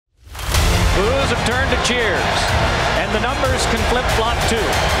turn to cheers. And the numbers can flip-flop too.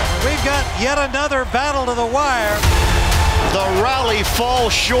 We've got yet another battle to the wire. The rally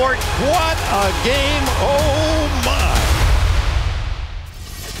falls short. What a game. Oh, my.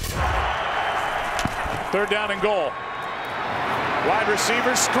 Third down and goal. Wide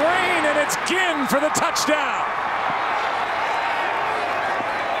receiver screen, and it's Ginn for the touchdown.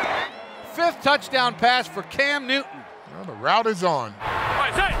 Fifth touchdown pass for Cam Newton. Well, the route is on.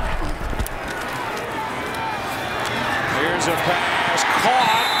 Here's a pass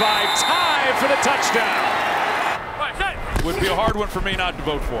caught by Ty for the touchdown. Would be a hard one for me not to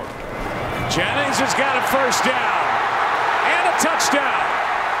vote for. Jennings has got a first down and a touchdown.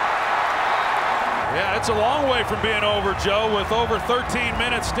 Yeah, it's a long way from being over, Joe, with over 13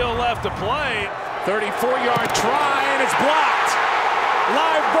 minutes still left to play. 34-yard try, and it's blocked.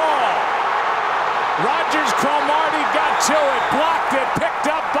 Live ball. Rodgers Cromartie got to it, blocked it, picked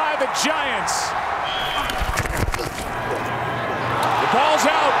up by the Giants. The ball's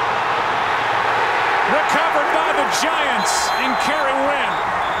out. Recovered by the Giants, and Kerry Wynn.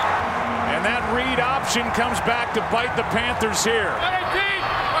 And that read option comes back to bite the Panthers here.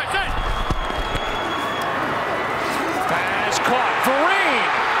 Pass caught. Vereen.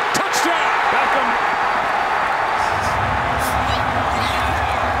 Touchdown. Beckham.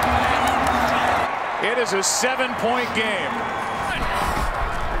 It is a 7-point game.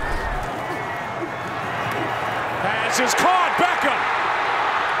 Pass is caught. Beckham.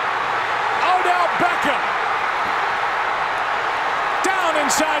 Odell Beckham. Down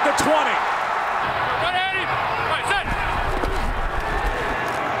inside the 20.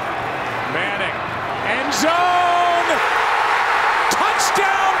 Manning. End zone.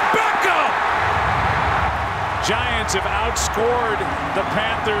 Touchdown Beckham. Giants have outscored the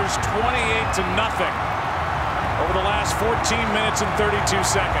Panthers 28-0 over the last 14 minutes and 32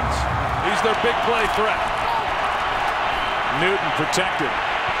 seconds. He's their big play threat. Newton protected.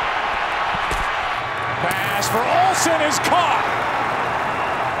 Pass for Olsen is caught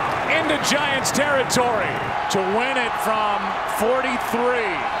into Giants territory to win it from 43.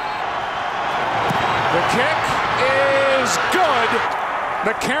 The kick is good.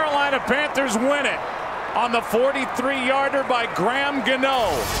 The Carolina Panthers win it on the 43-yarder by Graham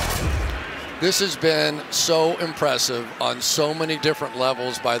Gano. This has been so impressive on so many different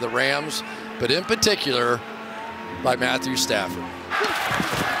levels by the Rams, but in particular by Matthew Stafford.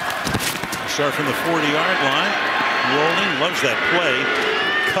 Start from the 40-yard line. Rolling, loves that play.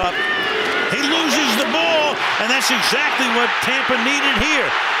 Cup. He loses the ball, and that's exactly what Tampa needed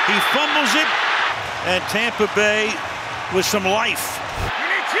here. He fumbles it, and Tampa Bay with some life.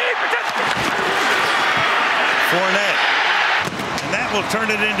 Fournette. And that will turn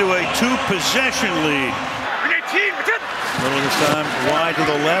it into a 2-possession lead. Middle of this time, wide to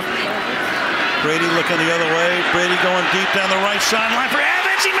the left. Brady looking the other way. Brady going deep down the right sideline for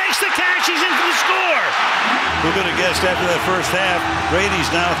Evans. He makes the catch. He's in for the score. Who could have guessed after that first half,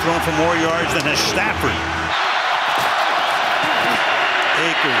 Brady's now thrown for more yards than has Stafford.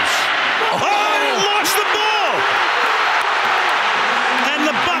 Akers. Oh, he lost the ball. And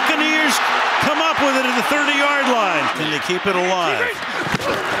the Buccaneers come up with it at the 30-yard line. Can they keep it alive?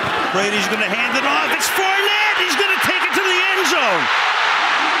 Brady's going to hand it off. It's Fournette. He's going to take it to the end zone.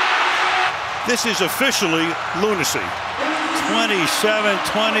 This is officially lunacy.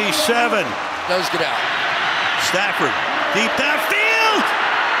 27-27. Does get out. Stafford deep downfield.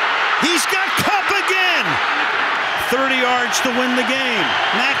 He's got Cup again. 30 yards to win the game.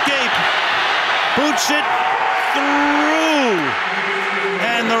 Matt Gape boots it through.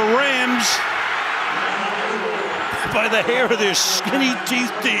 And the Rams, by the hair of their skinny teeth.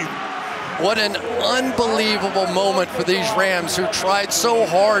 What an unbelievable moment for these Rams who tried so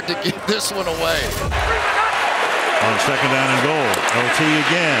hard to give this one away. On second down and goal, LT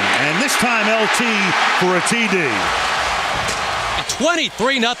again, and this time LT for a TD.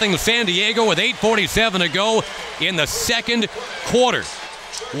 23-0 San Diego with 8:47 to go in the second quarter.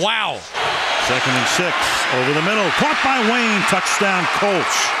 Wow. Second and 6, over the middle, caught by Wayne, touchdown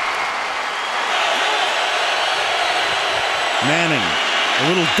Colts. Manning, a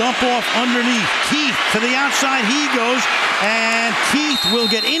little dump off underneath. Keith to the outside he goes, and Keith will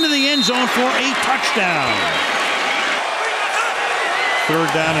get into the end zone for a touchdown.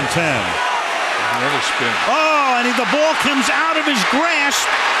 Third down and 10. Never spin. Oh, and the ball comes out of his grasp,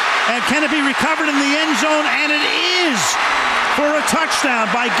 and can it be recovered in the end zone? And it is for a touchdown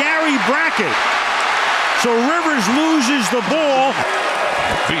by Gary Brackett. So Rivers loses the ball.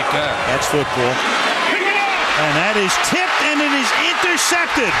 Beat that. That's football. And that is tipped, and it is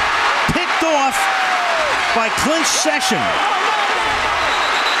intercepted. Picked off by Clint Session.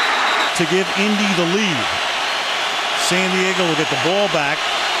 to give Indy the lead. San Diego will get the ball back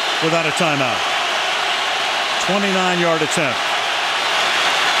without a timeout. 29-yard attempt.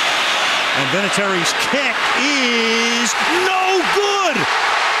 And Vinatieri's kick is no good.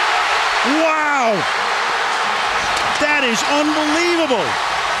 Wow. That is unbelievable.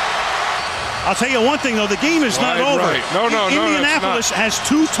 I'll tell you one thing, though. The game is not over. Right. No, Indianapolis has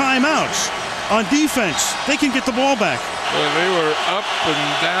 2 timeouts on defense. They can get the ball back. Well, they were up and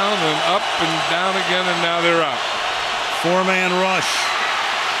down again, and now they're out. 4-man rush.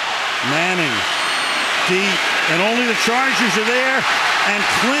 Manning deep, and only the Chargers are there. And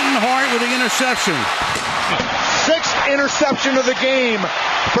Clinton Hart with the interception. 6th interception of the game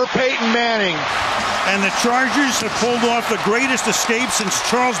for Peyton Manning. And the Chargers have pulled off the greatest escape since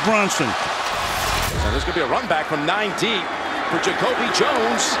Charles Bronson. So there's going to be a run back from 9 deep for Jacoby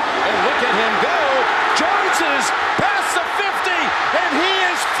Jones. And look at him go. Jones is past the 50, and he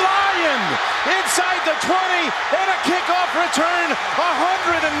is flying inside the 20, and a kickoff return,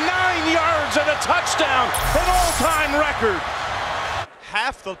 109 yards and a touchdown, an all-time record.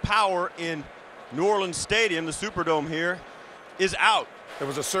 Half the power in New Orleans Stadium, the Superdome here, is out. There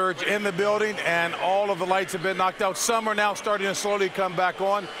was a surge in the building, and all of the lights have been knocked out. Some are now starting to slowly come back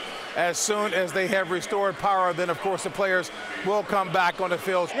on. As soon as they have restored power, then, of course, the players will come back on the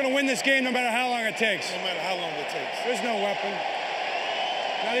field. We're going to win this game no matter how long it takes. No matter how long it takes. There's no weapon.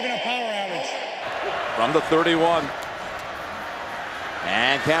 Not even a power outage. From the 31.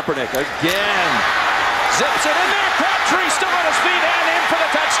 And Kaepernick again. Zips it in there. Crabtree still on his feet and in for the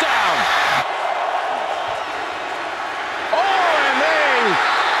touchdown. Oh, and they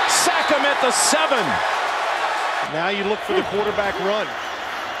sack him at the 7. Now you look for the quarterback run.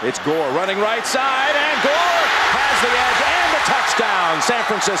 It's Gore running right side, and Gore has the edge and the touchdown, San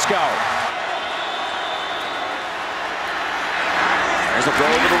Francisco. There's a throw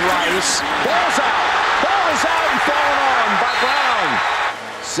to the Rice. Ball's out. Ball is out and fallen on by Brown.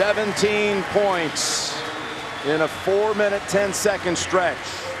 17 points in a 4-minute, 10-second stretch.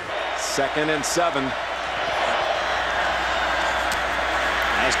 2nd and 7.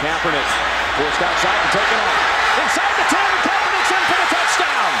 As Kaepernick forced outside and taken off. Inside the 10, Kaepernick's in for the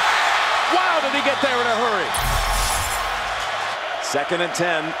touchdown. Wow, did he get there in a hurry? 2nd and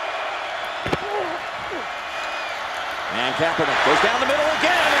 10. And Kaepernick goes down the middle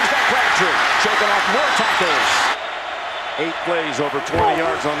again, and he's got Crabtree shaking off more tackles. 8 plays, over 20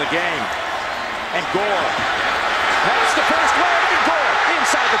 yards on the game. And Gore has the first leg, and Gore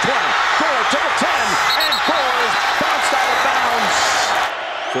inside the 20. Gore to the 10, and Gore is bounced out of bounds.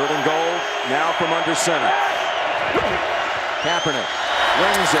 3rd and goal, now from under center. Kaepernick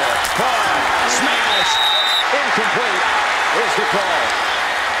wings it, caught, smash, incomplete is the call.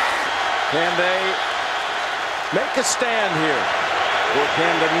 Can they make a stand here, or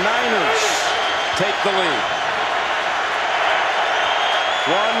can the Niners take the lead?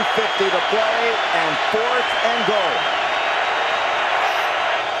 1:50 to play, and 4th and goal.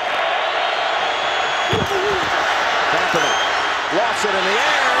 Kaepernick lost it in the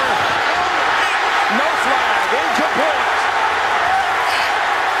air. No flag, incomplete.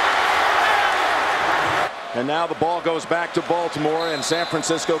 And now the ball goes back to Baltimore, and San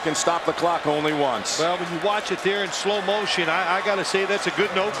Francisco can stop the clock only once. Well, when you watch it there in slow motion, I got to say that's a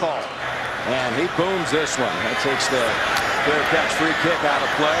good no call. And he booms this one. That takes the fair catch free kick out of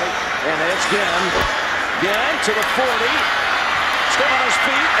play. And it's again to the 40. Still on his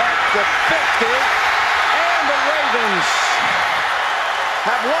feet at the 50. And the Ravens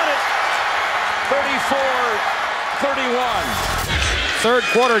have won it 34-31. 3rd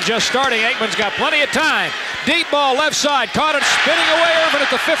quarter just starting. Aikman's got plenty of time. Deep ball left side. Caught it spinning away. Irvin at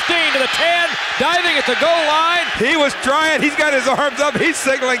the 15 to the 10. Diving at the goal line. He was trying. He's got his arms up. He's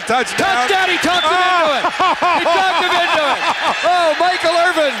signaling touchdown. Touchdown. He talked him into it. He talked him into it. Oh, Michael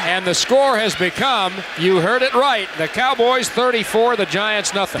Irvin. And the score has become, you heard it right, the Cowboys 34, the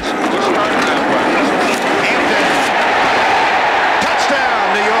Giants nothing.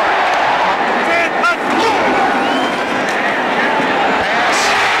 Touchdown, New York.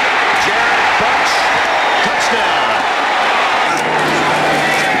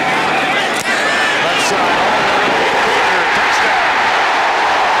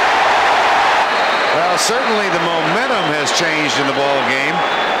 Certainly the momentum has changed in the ball game.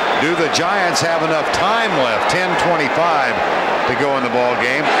 Do the Giants have enough time left? 10:25 to go in the ball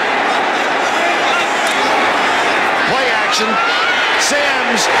game. Play action.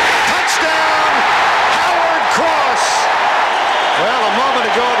 Sims. Touchdown. Howard Cross. Well, a moment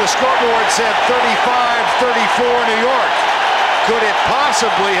ago the scoreboard said 35-34 New York. Could it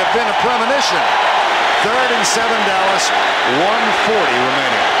possibly have been a premonition? 3rd and 7 Dallas. 1:40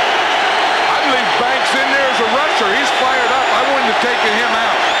 remaining. taking him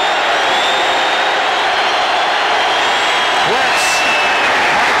out. Blitz.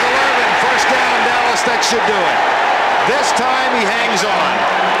 Michael Irvin, first down, Dallas. That should do it. This time he hangs on.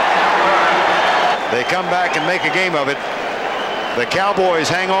 They come back and make a game of it. The Cowboys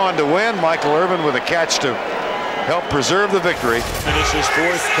hang on to win. Michael Irvin with a catch to help preserve the victory. Finish his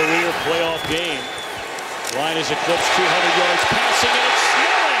fourth career playoff game. Line is eclipsed 200 yards passing, and it's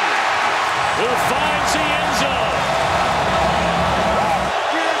Snelling who finds the end zone.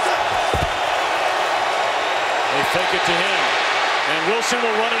 They fake it to him, and Wilson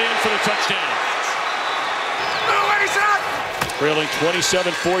will run it in for the touchdown. Trailing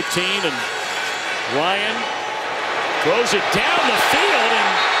 27-14, and Ryan throws it down the field, and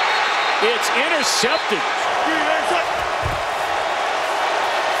it's intercepted.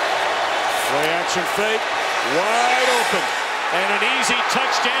 Play action fake, wide open, and an easy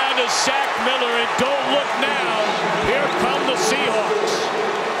touchdown to Zach Miller. And don't look now, here come the Seahawks.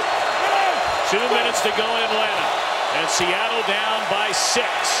 2 minutes to go in Atlanta, and Seattle down by 6.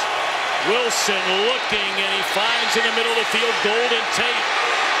 Wilson looking, and he finds in the middle of the field Golden Tate,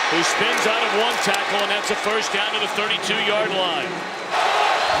 who spins out of one tackle, and that's a first down to the 32-yard line.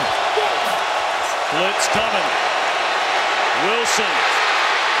 Blitz coming. Wilson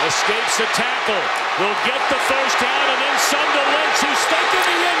escapes the tackle, will get the first down, and then some to Lynch, who's stuck in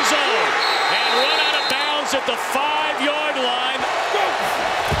the end zone, and run out of bounds at the 5-yard line.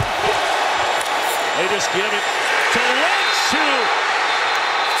 They just give it to Lynch, who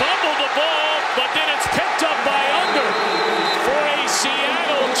fumbled the ball, but then it's picked up by Under for a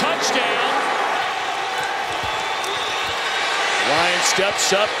Seattle touchdown. Ryan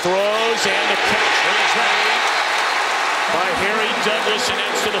steps up, throws, and the catch is made by Harry Douglas, and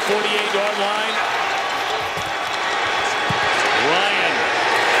ends to the 48-yard line. Ryan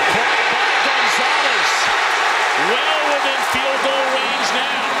caught by Gonzalez, well within field goal range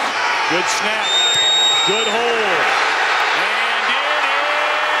now. Good snap, good hold, and it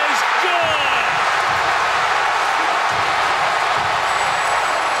is good.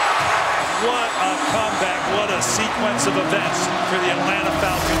 What a comeback, what a sequence of events for the Atlanta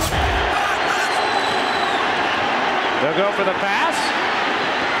Falcons. They'll go for the pass.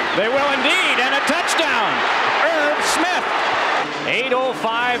 They will indeed, and a touchdown. Irv Smith.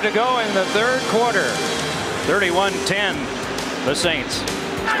 8:05 to go in the third quarter. 31-10, the Saints.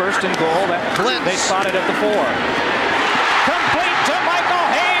 First and goal. They spotted at the 4. Complete to Michael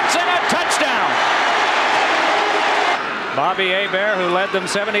Haynes, and a touchdown. Bobby Hebert, who led them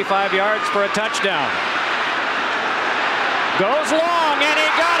 75 yards for a touchdown. Goes long, and he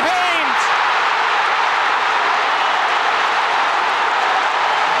got Haynes.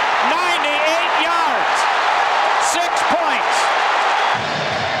 98 yards. 6 points.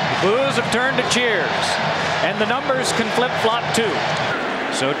 Boos have turned to cheers, and the numbers can flip-flop too.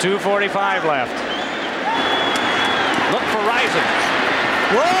 So 2:45 left. Look for Rising.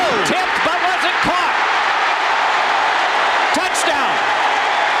 Whoa! Tipped, but wasn't caught. Touchdown.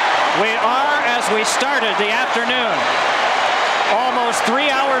 We are as we started the afternoon. Almost 3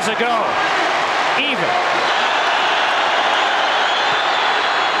 hours ago. Even.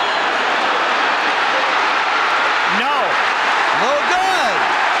 No. No good.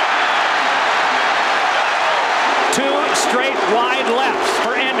 2 straight wide lefts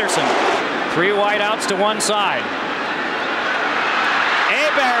for Anderson. 3 wide outs to one side.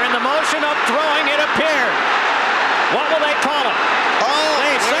 Hebert in the motion of throwing, it appeared. What will they call it? Oh,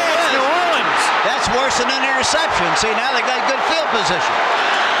 they say it's New Orleans. That's worse than an interception. See, now they got good field position.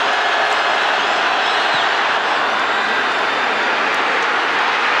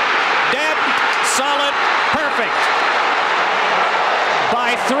 Dead, solid, perfect.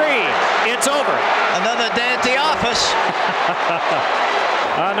 By 3, it's over. Another day at the office.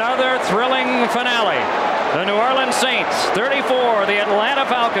 Another thrilling finale. The New Orleans Saints 34, the Atlanta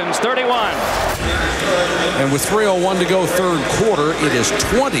Falcons 31. And with 3:01 to go third quarter, it is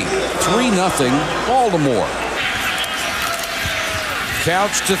 23-0 Baltimore.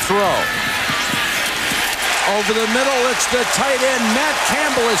 Couch to throw. Over the middle, it's the tight end, Matt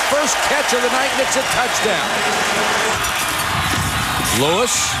Campbell, his first catch of the night, and it's a touchdown.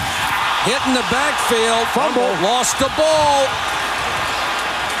 Lewis hit in the backfield, fumble, lost the ball.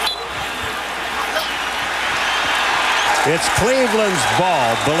 It's Cleveland's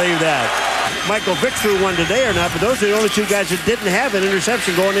ball, believe that. Michael Vick threw one today or not, but those are the only 2 guys that didn't have an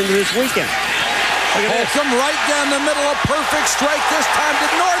interception going into this weekend. Look at this. Holcomb right down the middle, a perfect strike this time to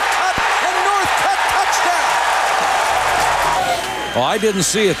Northcutt, and Northcutt touchdown. Oh, I didn't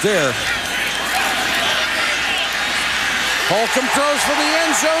see it there. Holcomb throws for the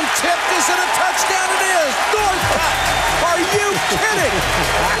end zone. Tipped. Is it a touchdown? It is. Northcutt. Are you kidding?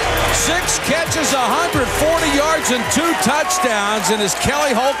 6 catches, 140 yards, and 2 touchdowns. And is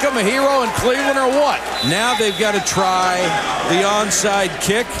Kelly Holcomb a hero in Cleveland or what? Now they've got to try the onside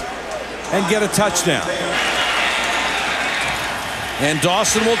kick and get a touchdown. And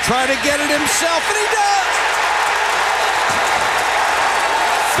Dawson will try to get it himself, and he does!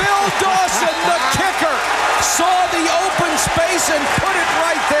 Phil Dawson, the kicker, saw the open space and put it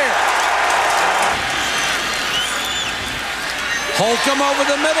right there. Holcomb over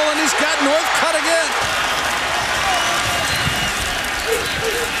the middle, and he's got Northcutt again.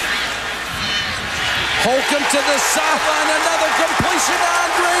 Holcomb to the sideline, another completion to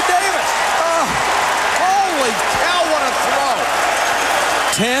Andre Davis. Oh, holy cow, what a throw.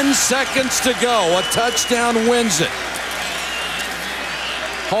 10 seconds to go. A touchdown wins it.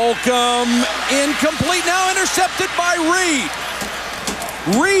 Holcomb incomplete. Now intercepted by Reed.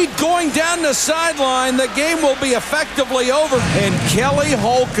 Reed going down the sideline. The game will be effectively over. And Kelly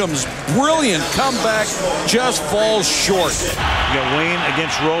Holcomb's brilliant comeback just falls short. You got Wayne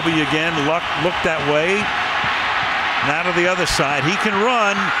against Roby again. Luck looked that way. Now to the other side. He can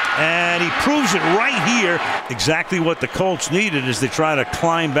run, and he proves it right here. Exactly what the Colts needed as they try to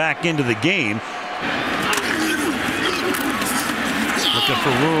climb back into the game. Looking for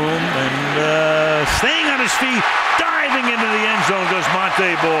room, and staying on his feet, diving into the end zone goes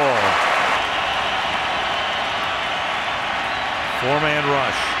Monte Ball. 4-man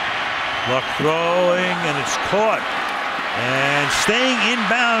rush. Luck throwing, and it's caught. And staying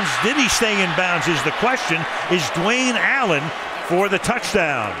inbounds, did he stay inbounds is the question, is Dwayne Allen for the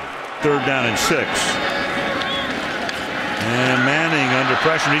touchdown. 3rd down and 6. And Manning under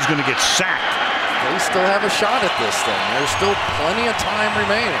pressure, he's going to get sacked. They still have a shot at this thing. There's still plenty of time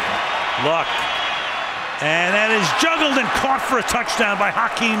remaining. Luck. And that is juggled and caught for a touchdown by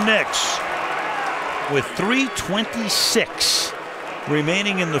Hakeem Nicks. With 3:26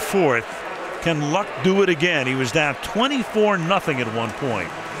 remaining in the 4th. Can Luck do it again? He was down 24-0 at one point.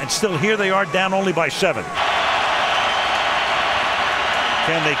 And still here they are down only by 7.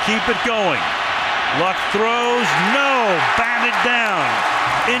 Can they keep it going? Luck throws. No. Batted down.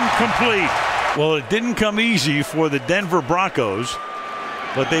 Incomplete. Well, it didn't come easy for the Denver Broncos,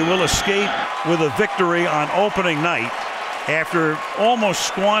 but they will escape with a victory on opening night after almost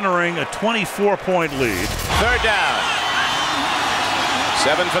squandering a 24-point lead. 3rd down.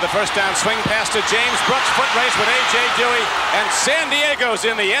 7 for the first down. Swing pass to James Brooks. Foot race with A.J. Dewey. And San Diego's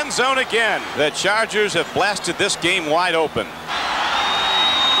in the end zone again. The Chargers have blasted this game wide open.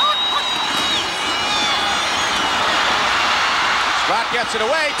 Scott gets it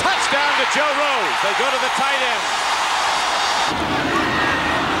away. Touchdown to Joe Rose. They go to the tight end.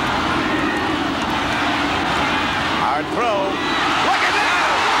 Hard throw. Look at that!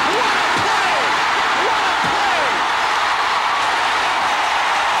 What a play! What a play!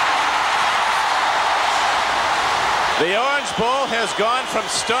 The Orange Bowl has gone from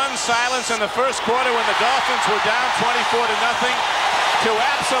stunned silence in the first quarter when the Dolphins were down 24-0 to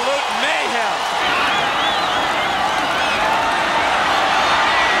absolute mayhem.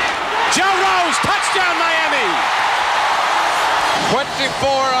 Joe Rose, touchdown Miami. 24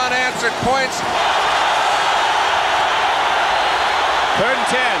 unanswered points. 3rd and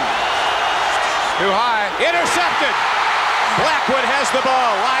 10. Too high. Intercepted. Blackwood has the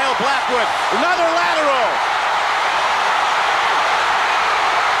ball. Lyle Blackwood. Another lateral.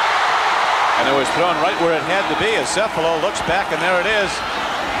 And it was thrown right where it had to be as Cephalo looks back, and there it is.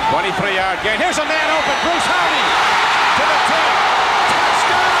 23-yard gain. Here's a man open. Bruce Hardy to the 10.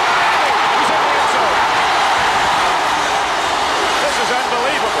 Touchdown Miami. He's in the end zone. This is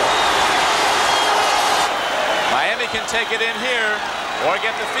unbelievable. Miami can take it in here or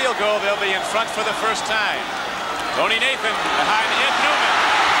get the field goal. They'll be in front for the first time. Tony Nathan behind Ed Newman.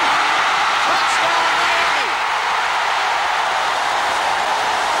 Touchdown Miami.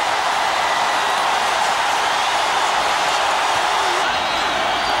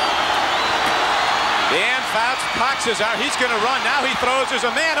 Dan Fouts, Cox is out. He's going to run. Now he throws. There's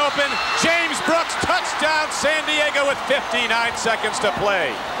a man open. James Brooks, touchdown San Diego with 59 seconds to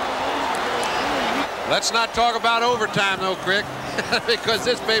play. Let's not talk about overtime, though, Crick, because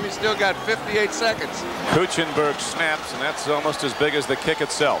this baby still got 58 seconds. Kuchenberg snaps, and that's almost as big as the kick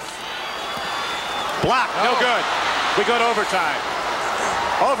itself. Block, no good. We go to overtime.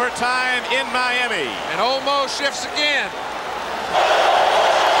 Overtime in Miami. And Olmo shifts again.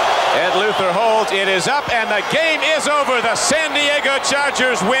 Ed Luther holds. It is up, and the game is over. The San Diego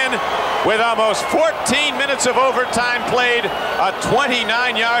Chargers win with almost 14 minutes of overtime played. A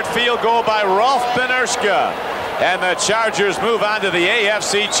 29-yard field goal by Rolf Benerschka. And the Chargers move on to the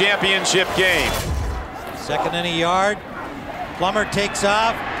AFC Championship game. Second and a yard. Plummer takes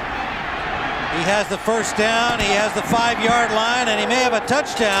off. He has the first down. He has the 5-yard line, and he may have a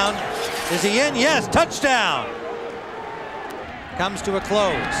touchdown. Is he in? Yes, touchdown. Comes to a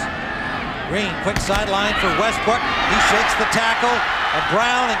close. Green, quick sideline for Westbrook. He shakes the tackle of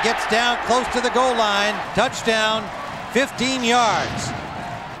Brown and gets down close to the goal line. Touchdown, 15 yards.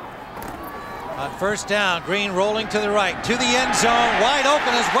 On first down, Green rolling to the right, to the end zone. Wide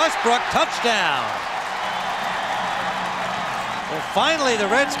open is Westbrook. Touchdown. Well, finally, the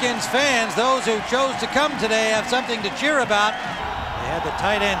Redskins fans, those who chose to come today, have something to cheer about. They had the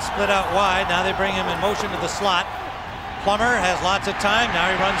tight end split out wide. Now they bring him in motion to the slot. Plummer has lots of time. Now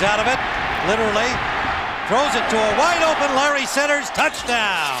he runs out of it, literally. Throws it to a wide open Larry Centers.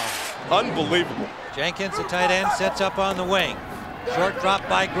 Touchdown. Unbelievable. Jenkins, the tight end, sets up on the wing. Short drop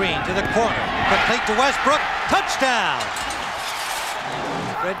by Green to the corner. Complete to Westbrook. Touchdown.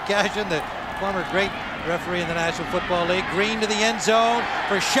 Fred Cashin, the former great referee in the National Football League. Green to the end zone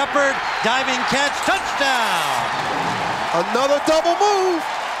for Shepard. Diving catch. Touchdown. Another double move.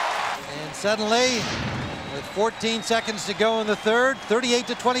 And suddenly, with 14 seconds to go in the third,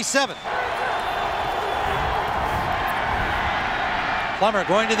 38-27. Plummer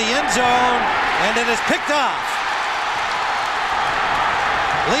going to the end zone, and it is picked off.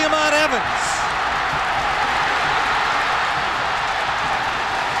 Leamon Evans.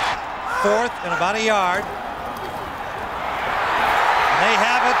 Fourth and about a yard. And they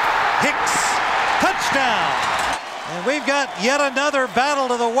have it. Hicks. Touchdown. And we've got yet another battle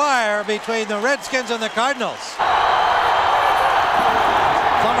to the wire between the Redskins and the Cardinals.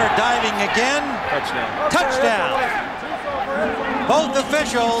 Plummer diving again. Touchdown. Touchdown. Both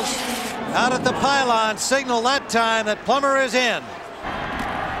officials out at the pylon signal that time that Plummer is in.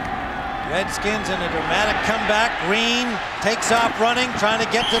 Redskins in a dramatic comeback. Green takes off running, trying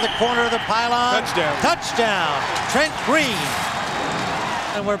to get to the corner of the pylon. Touchdown. Touchdown. Trent Green.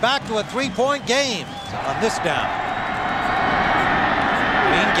 And we're back to a 3-point game on this down.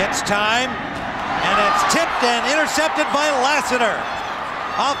 Green gets time, and it's tipped and intercepted by Lassiter.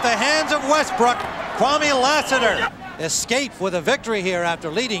 Off the hands of Westbrook, Kwame Lassiter. Escape with a victory here after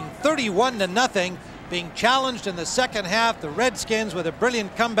leading 31-0, being challenged in the second half. The Redskins with a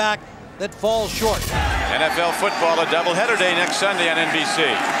brilliant comeback that falls short. NFL football, a doubleheader day next Sunday on NBC.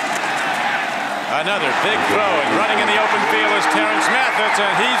 Another big throw, and running in the open field is Terrence Mathis,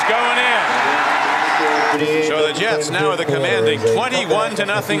 and he's going in. So the Jets now with a commanding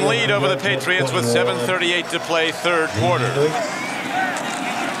 21-0 lead over the Patriots with 7:38 to play, third quarter.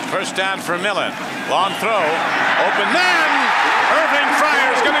 First down for Millen. Long throw. Open man. Irving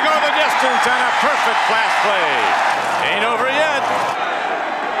Fryer's going to go the distance on a perfect flash play. Ain't over yet.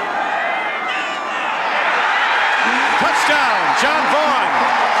 Touchdown, John Vaughn.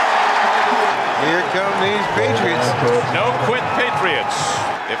 Here come these Patriots. No quit Patriots.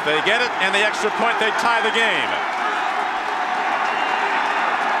 If they get it and the extra point, they tie the game.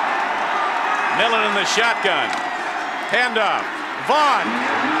 Millen in the shotgun. Handoff. Vaughn.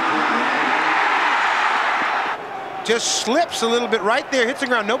 Just slips a little bit right there, hits the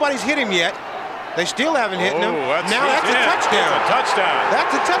ground. Nobody's hit him yet. They still haven't hit him. Now that's a touchdown. That's a touchdown.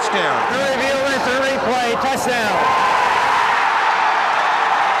 That's a touchdown. Replay, touchdown.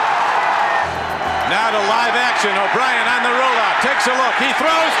 Now to live action. O'Brien on the rollout. Takes a look. He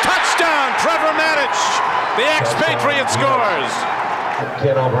throws. Touchdown. Trevor Maddich. The expatriate scores.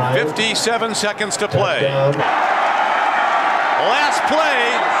 57 seconds to play. Last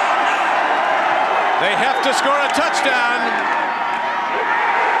play. They have to score a touchdown.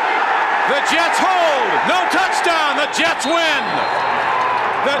 The Jets hold. No touchdown. The Jets win.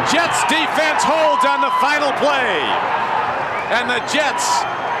 The Jets defense holds on the final play. And the Jets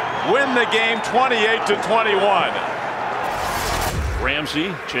win the game 28-21. Ramsey,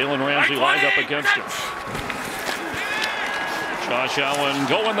 Jalen Ramsey lined up against him. Josh Allen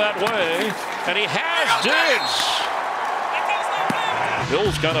going that way, and he has Diggs.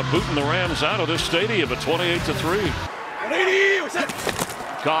 Bill's kind of booting the Rams out of this stadium at 28-3.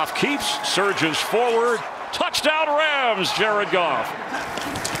 Goff keeps, surges forward. Touchdown Rams, Jared Goff.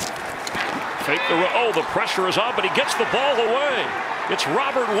 Fake the pressure is on, but he gets the ball away. It's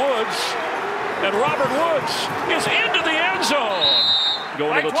Robert Woods, and Robert Woods is into the end zone.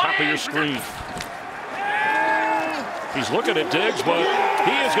 Going to the top of your screen. He's looking at Diggs, but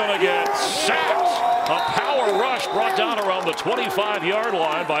he is going to get sacked. A power rush brought down around the 25-yard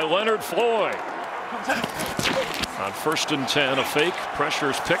line by Leonard Floyd. On 1st and 10, a fake. Pressure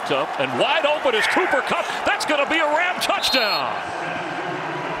is picked up, and wide open is Cooper Kupp. That's going to be a Ram touchdown.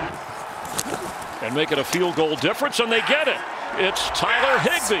 and make it a field goal difference, and they get it. It's Tyler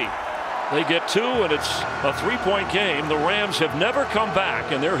Higbee. They get 2, and it's a 3-point game. The Rams have never come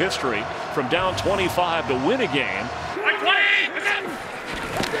back in their history from down 25 to win a game.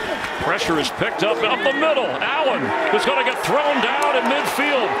 Pressure is picked up the middle. Allen is going to get thrown down in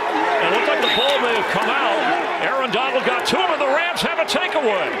midfield. And it looked like the ball may have come out. Aaron Donald got 2, and the Rams have a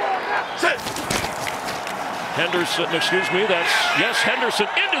takeaway. Henderson into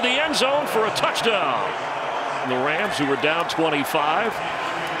the end zone for a touchdown. And the Rams, who were down 25,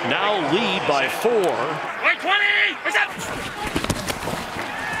 now lead by 4.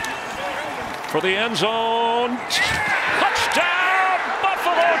 For the end zone. Touchdown,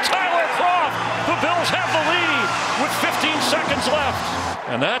 Buffalo, Tyler Croft. The Bills have the lead with 15 seconds left.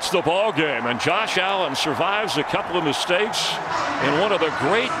 And that's the ball game. And Josh Allen survives a couple of mistakes in one of the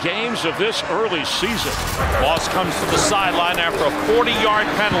great games of this early season. Moss comes to the sideline after a 40-yard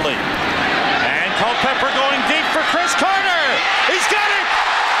penalty. And Culpepper going deep for Chris Carter. He's got it!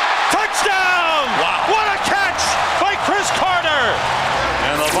 Touchdown! Wow. What a catch by Chris Carter!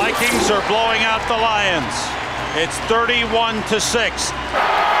 And the Vikings are blowing out the Lions. It's 31-6.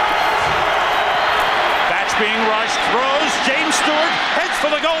 Batch being rushed, throws, James Stewart heads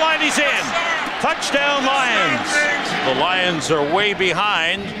for the goal line, he's in. Touchdown Lions. The Lions are way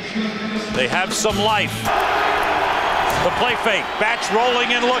behind. They have some life. The play fake, Batch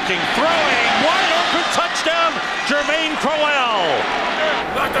rolling and looking, throwing, wide open touchdown, Jermaine Crowell.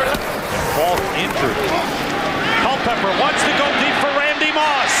 Ball injured. Culpepper wants to go deep for Randy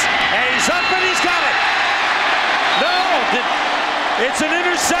Moss. And he's up and he's got it. No, it's an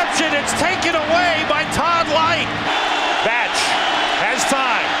interception. It's taken away by Todd Light. Batch has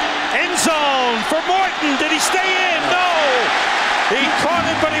time. End zone for Morton. Did he stay in? No. He caught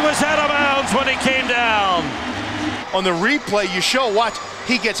it, but he was out of bounds when he came down. On the replay, you show, watch,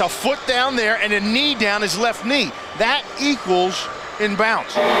 he gets a foot down there and a knee down his left knee. That equals in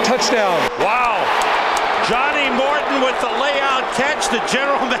bounds. Touchdown. Wow. Johnny Morton with the layout catch. The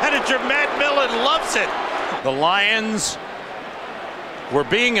general manager, Matt Millen, loves it. The Lions were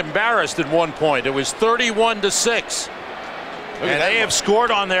being embarrassed at one point. It was 31-6. And they have scored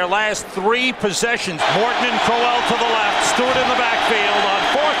on their last 3 possessions. Morton and Crowell to the left. Stewart in the backfield on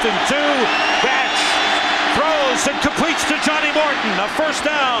 4th and 2. Batch throws and completes to Johnny Morton. A first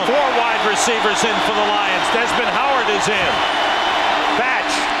down. 4 wide receivers in for the Lions. Desmond Howard is in. Batch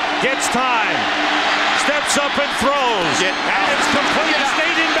gets time. Steps up and throws. And it's complete.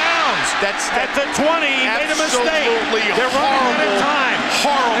 Stayed in bounds. That's at the 20. Made a mistake. They're running out of time.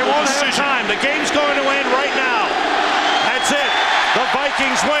 They won't have time. The game's going to end right now. That's it. The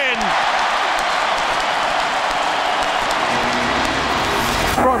Vikings win.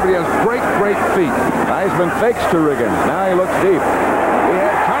 He has great feet. Heisman fakes to Riggins. Now he looks deep. He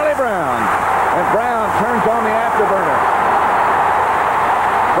has Charlie Brown. And Brown turns on the afterburner.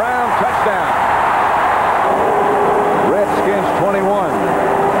 Brown, touchdown. Redskins 21.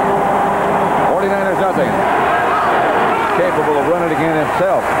 49ers nothing. Capable of running again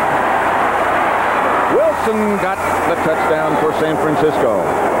himself. Wilson got the touchdown for San Francisco.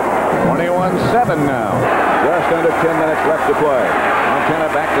 21-7 now. Just under 10 minutes left to play.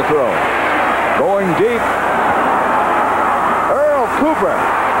 Montana back to throw. Going deep. Earl Cooper.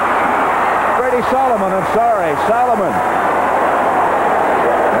 Brady Solomon, Solomon.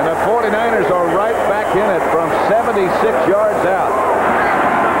 And the 49ers are right back in it from 76 yards out.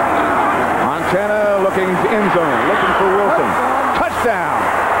 Montana looking end zone, looking for Wilson. Touchdown!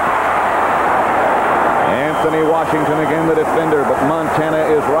 Anthony Washington again the defender, but Montana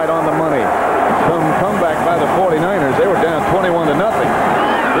is right on the money. Some comeback by the 49ers. They were down 21-0.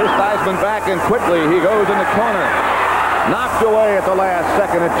 This Heisman back, and quickly he goes in the corner. Knocked away at the last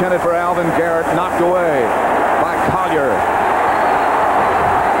second, intended for Alvin Garrett. Knocked away by Collier.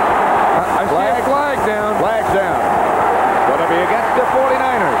 I see a flag down. Flag down. Going to be against the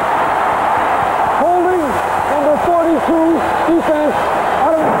 49ers. Holding number 42, defense.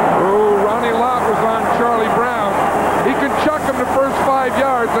 Oh, Ronnie Lott was on Charlie Brown. He can chuck him the first 5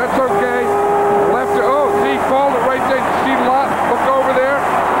 yards. That's okay. Left to, he called it right there. See Lott look over there?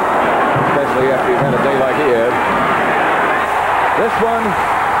 Especially after he's had a day like he has. This one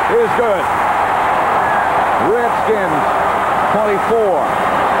is good. Redskins 24.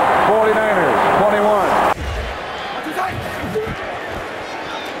 49ers 21.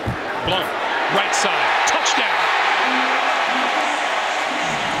 Blunt, right side, touchdown.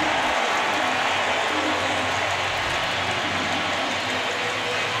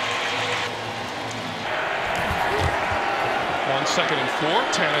 On 2nd and 4,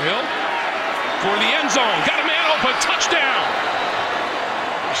 Tannehill for the end zone. Got a man open, touchdown.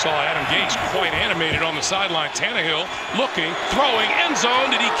 Saw Adam Gase quite animated on the sideline. Tannehill looking, throwing, end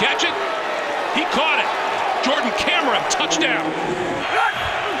zone. Did he catch it? He caught it. Jordan Cameron, touchdown.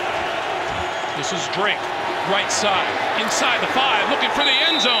 This is Drake, right side, inside the 5, looking for the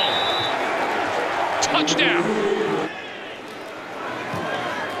end zone. Touchdown.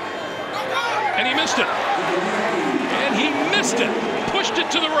 And he missed it. And he missed it. Pushed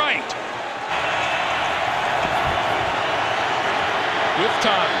it to the right. With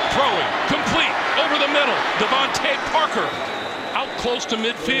time, throwing, complete, over the middle. Devontae Parker out close to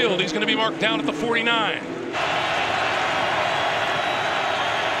midfield. He's going to be marked down at the 49.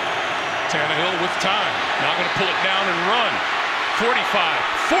 Tannehill with time, now going to pull it down and run. 45,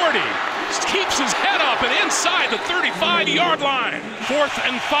 40, keeps his head up and inside the 35-yard line. 4th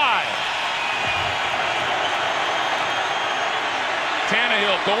and 5.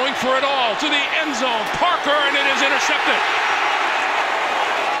 Tannehill going for it all to the end zone. Parker, and it is intercepted.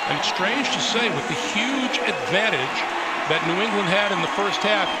 And it's strange to say, with the huge advantage that New England had in the first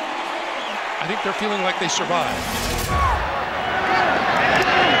half, I think they're feeling like they survived.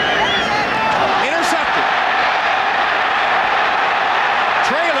 Intercepted.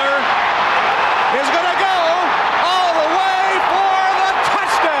 Trailer is going to go all the way for the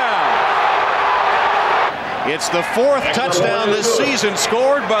touchdown. It's the 4th touchdown this season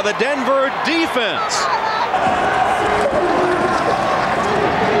scored by the Denver defense.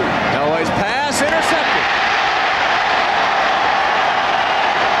 Elway's pass intercepted.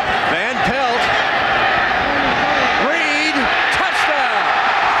 Van Pelt. Reed, touchdown.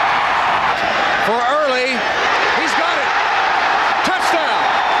 For Early, he's got it. Touchdown.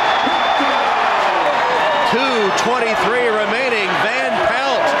 2:23 remaining. Van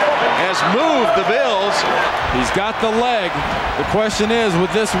Pelt has moved the Bills. He's got the leg. The question is,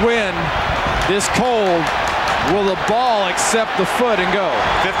 with this wind, this cold, will the ball accept the foot and go?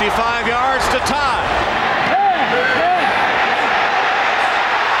 55 yards to tie.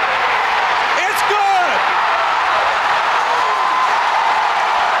 It's good!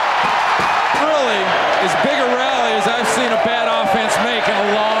 Really, as big a rally as I've seen a bad offense make in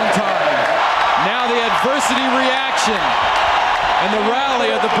a long time. Now the adversity reaction and the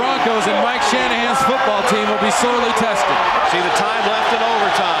rally of the Broncos and Mike Shanahan's football team will be sorely tested. See the time left in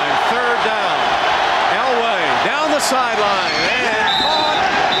overtime. 3rd down. Elway down the sideline and caught.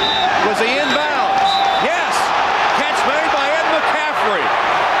 Was he inbounds? Yes. Catch made by Ed McCaffrey.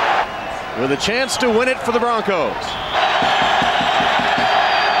 With a chance to win it for the Broncos.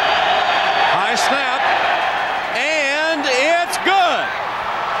 High snap. And it's good.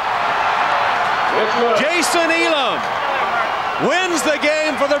 Jason Elam wins the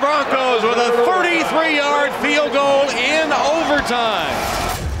game for the Broncos with a 33-yard field goal in overtime.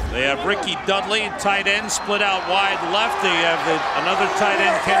 They have Ricky Dudley, tight end, split out wide left. They have another tight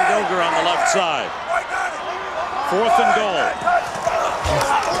end, Ken Gilger, on the left side. 4th and goal.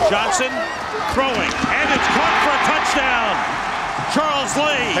 Johnson throwing, and it's caught for a touchdown. Charles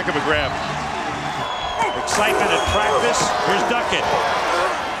Lee. Heck of a grab. Excitement at practice. Here's Duckett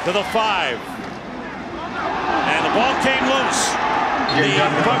to the 5. And the ball came loose. The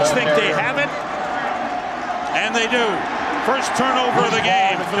Bucs think they have it, and they do. First turnover of the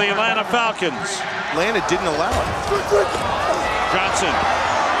game for the Atlanta Falcons. Atlanta didn't allow it. Johnson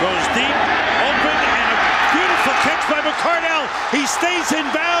goes deep, open, and a beautiful catch by McCardell. He stays in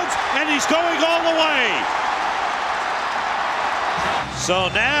bounds, and he's going all the way. So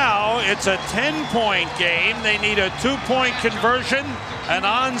now it's a 10-point game. They need a 2-point conversion, an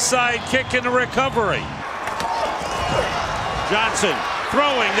onside kick, and a recovery. Johnson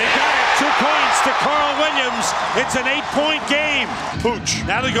throwing, they got it. 2 points to Carl Williams. It's an 8-point game. Pooch.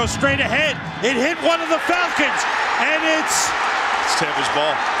 Now they go straight ahead. It hit one of the Falcons, and it's Tampa's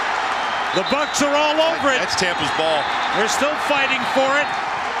ball. The Bucs are all over it. That's Tampa's ball. They're still fighting for it.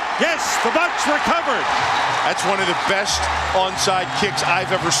 Yes, the Bucs recovered. That's one of the best onside kicks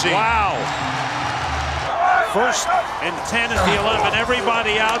I've ever seen. Wow. 1st and 10 at the 11.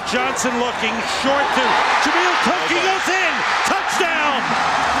 Everybody out. Johnson looking short to Jameel Cook. He goes in. Touchdown.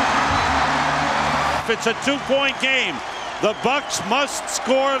 It's a 2-point game. The Bucs must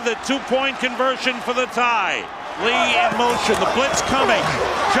score the 2-point conversion for the tie. Lee in motion. The blitz coming.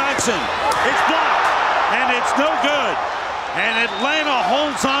 Johnson. It's blocked. And it's no good. And Atlanta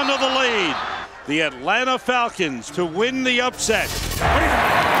holds on to the lead. The Atlanta Falcons to win the upset.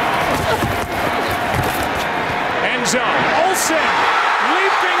 End zone. Olsen.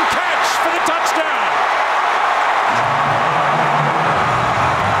 Leaping catch for the touchdown.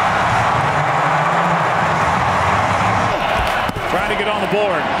 Trying to get on the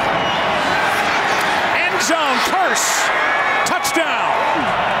board. End zone. Curse.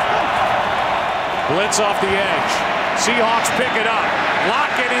 Touchdown. Blitz off the edge. Seahawks pick it up.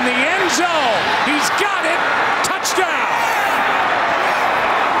 Lockett in the end zone. He's got it. Touchdown.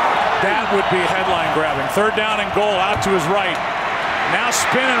 That would be headline grabbing. 3rd down and goal out to his right. Now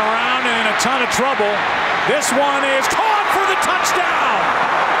spinning around and in a ton of trouble. This one is caught for the touchdown.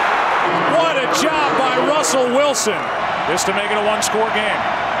 What a job by Russell Wilson. This to make it a 1-score game.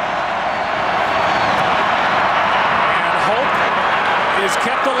 And hope is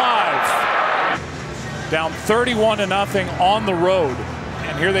kept alive. Down 31-0 on the road.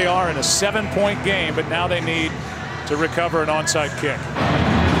 And here they are in a 7-point game, but now they need to recover an onside kick.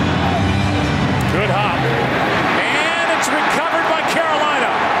 Good hop. And it's recovered by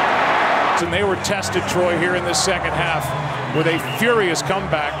Carolina. And they were tested, Troy, here in the second half with a furious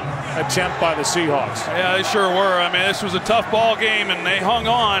comeback attempt by the Seahawks. Yeah, they sure were. I mean, this was a tough ball game, and they hung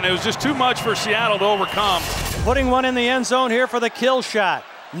on. It was just too much for Seattle to overcome. Putting one in the end zone here for the kill shot.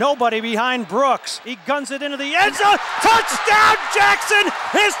 Nobody behind Brooks. He guns it into the end zone. Touchdown, Jackson!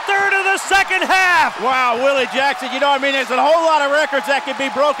 His 3rd of the second half. Wow, Willie Jackson. You know, I mean, there's a whole lot of records that could be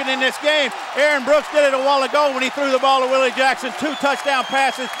broken in this game. Aaron Brooks did it a while ago when he threw the ball to Willie Jackson. 2 touchdown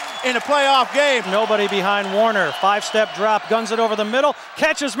passes in a playoff game. Nobody behind Warner. 5-step drop, guns it over the middle.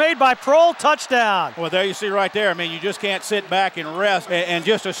 Catch is made by Prohl. Touchdown. Well, there you see right there. I mean, you just can't sit back and rest and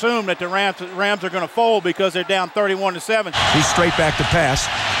just assume that the Rams are going to fold because they're down 31-7. He's straight back to pass.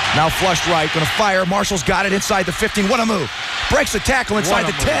 Now flushed right, going to fire. Marshall's got it inside the 15. What a move. Breaks the tackle inside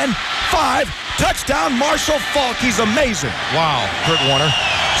the 10. 5. Touchdown, Marshall Faulk. He's amazing. Wow. Kurt Warner,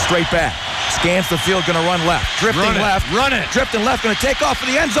 straight back. Scans the field, going to run left. Drifting left. Run it. Drifting left, going to take off for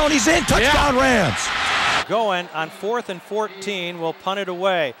the end zone. He's in. Touchdown, Rams. Going on 4th and 14, will punt it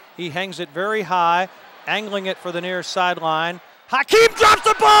away. He hangs it very high, angling it for the near sideline. Hakeem drops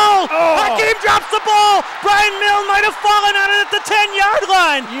the ball! Oh. Hakeem drops the ball! Brian Milne might have fallen on it at the 10-yard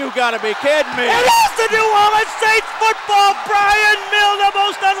line. You gotta be kidding me. It is the New Orleans Saints football. Brian Milne, the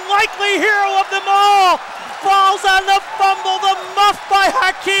most unlikely hero of them all, falls on the fumble, the muff by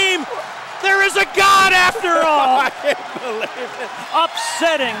Hakeem. There is a God after all. I can't believe it.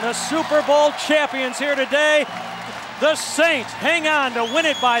 Upsetting the Super Bowl champions here today. The Saints hang on to win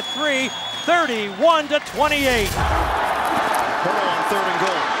it by 3, 31-28. Burrow on 3rd and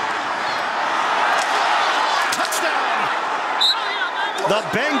goal. Touchdown! The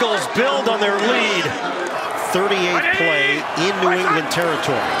Bengals build on their lead. 38th play in New England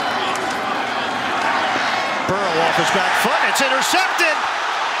territory. Burrow off his back foot. It's intercepted.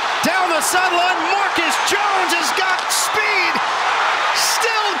 Down the sideline, Marcus Jones has got speed.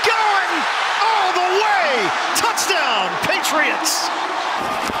 Still going all the way. Touchdown, Patriots.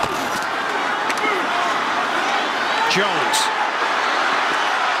 Jones.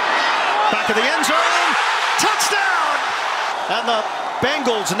 Back of the end zone. Touchdown. And the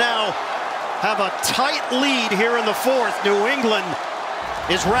Bengals now have a tight lead here in the 4th. New England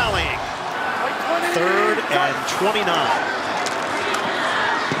is rallying. 3rd and 29.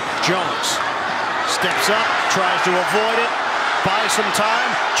 Jones steps up, tries to avoid it, buys some time.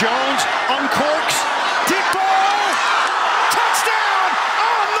 Jones uncorks, deep ball, touchdown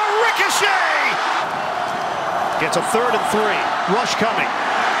on the ricochet. Gets a 3rd and 3, rush coming.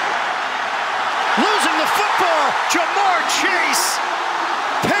 Losing the football, Jamar Chase.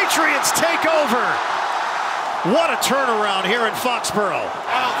 Patriots take over. What a turnaround here in Foxborough.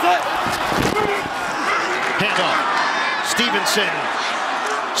 Handoff, Stevenson.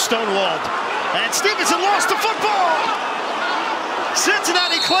 Stonewalled, and Stevenson lost the football.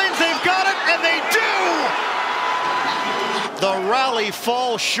 Cincinnati claims they've got it, and they do. The rally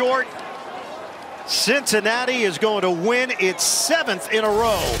falls short. Cincinnati is going to win its 7th in a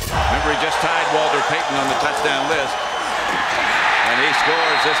row. Remember, he just tied Walter Payton on the touchdown list, and he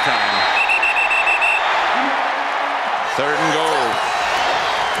scores this time. 3rd and goal.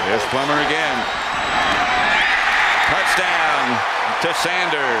 Here's Plummer again. Touchdown to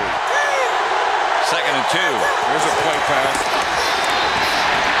Sanders. 2nd and 2. Here's a play pass.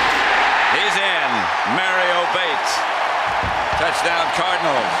 He's in. Mario Bates. Touchdown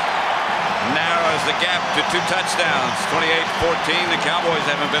Cardinals. Narrows the gap to 2 touchdowns. 28-14. The Cowboys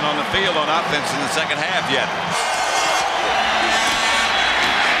haven't been on the field on offense in the second half yet.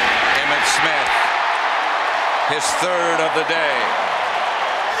 Emmitt Smith. His 3rd of the day.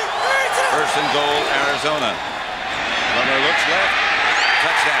 1st and goal, Arizona. Plummer looks left.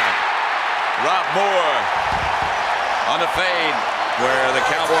 Touchdown. Rob Moore on the fade where the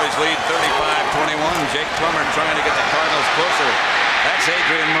Cowboys lead 35-21. Jake Plummer trying to get the Cardinals closer. That's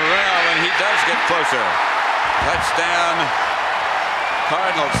Adrian Morrell, and he does get closer. Touchdown.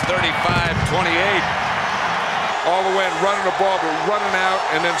 Cardinals 35-28. all the way and running the ball, but running out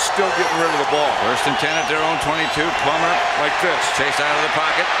and then still getting rid of the ball. 1st and 10 at their own 22. Plummer like this. Chased out of the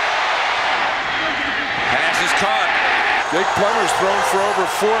pocket. Pass is caught. Jake Plummer's thrown for over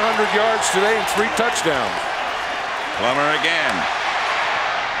 400 yards today and 3 touchdowns. Plummer again.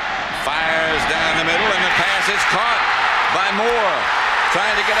 Fires down the middle, and the pass is caught by Moore.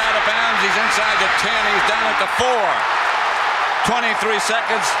 Trying to get out of bounds. He's inside the 10. He's down at the 4. 23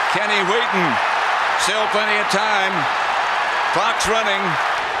 seconds. Kenny Wheaton. Still plenty of time. Clock's running.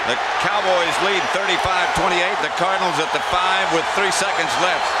 The Cowboys lead 35-28. The Cardinals at the 5 with 3 seconds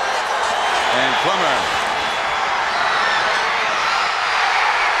left. And Plummer.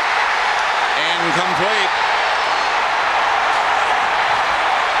 Incomplete.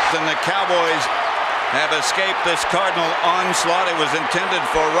 And the Cowboys have escaped this Cardinal onslaught. It was intended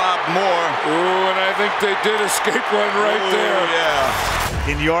for Rob Moore. Ooh, and I think they did escape one right there.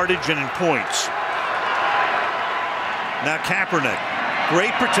 Yeah. In yardage and in points. Now Kaepernick.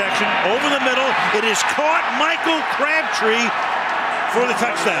 Great protection over the middle. It is caught. Michael Crabtree for the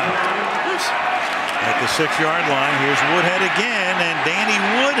touchdown. At the 6-yard line, here's Woodhead again, and Danny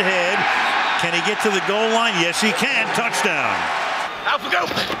Woodhead. Can he get to the goal line? Yes, he can. Touchdown. Alpha go.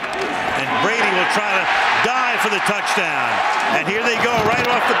 And Brady will try to dive for the touchdown. And here they go right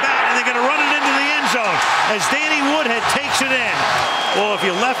off the bat, and they're going to run it into the end zone as Danny Woodhead takes it in. Well, if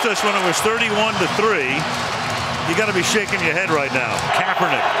you left us when it was 31-3, you got to be shaking your head right now.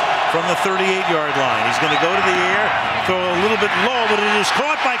 Kaepernick from the 38-yard line. He's going to go to the air, throw a little bit low, but it is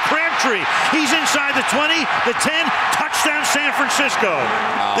caught by Crabtree. He's inside the 20, the 10, touchdown San Francisco.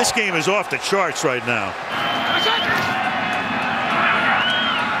 Wow. This game is off the charts right now.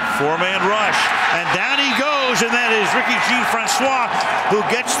 4-man rush, and down he goes, and that is Ricky Jean-Francois who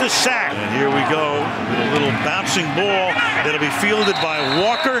gets the sack. And here we go, a little bouncing ball that'll be fielded by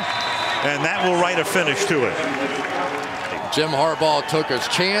Walker, and that will write a finish to it. Jim Harbaugh took his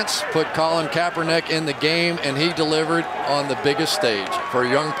chance, put Colin Kaepernick in the game, and he delivered on the biggest stage for a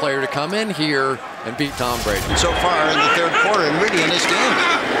young player to come in here and beat Tom Brady. So far in the 3rd quarter and really in this game.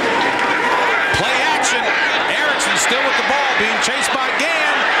 Play action. Erickson still with the ball, being chased by Gann.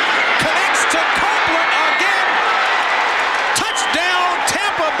 Connects to Copeland again. Touchdown,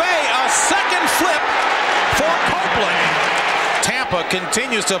 Tampa Bay. A second flip for Copeland. Tampa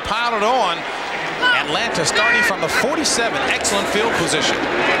continues to pile it on. Atlanta starting from the 47. Excellent field position.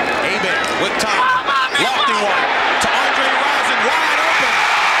 Hebert with time. Lofty one to Andre Rison. Wide open.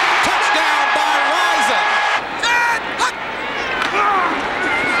 Touchdown by Rison.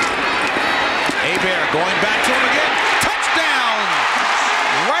 Hebert going back to him again. Touchdown.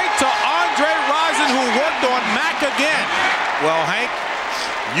 Right to Andre Rison, who worked on Mack again. Well, Hank,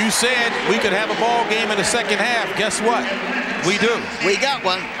 you said we could have a ball game in the second half. Guess what? We do. We got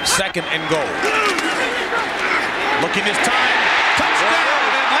one. 2nd and goal. Looking this time. Touchdown,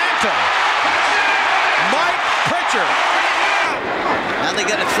 Atlanta. Mike Pritchard. Now they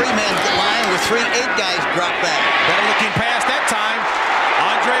got a 3-man line with 8 guys drop back. Better looking pass that time.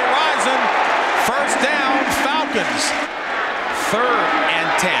 Andre Rison. 1st down, Falcons. 3rd and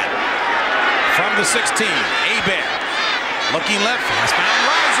 10. From the 16. Hebert. Looking left. Has found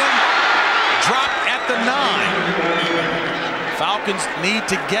Rison. Drop at the 9. Falcons need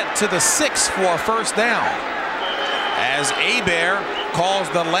to get to the 6 for a 1st down. As Hebert calls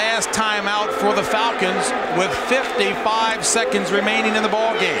the last timeout for the Falcons with 55 seconds remaining in the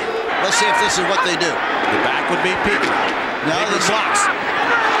ball game. Let's see if this is what they do. The back would be Peaker. No, the blocks.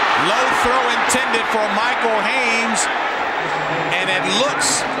 Low throw intended for Michael Haynes, and it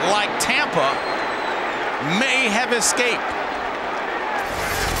looks like Tampa may have escaped.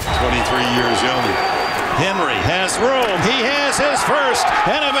 23 years young. Henry has room. He has his first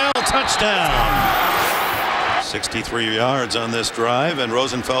NFL touchdown. 63 yards on this drive, and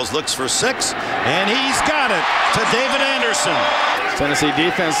Rosenfels looks for 6, and he's got it to David Anderson. Tennessee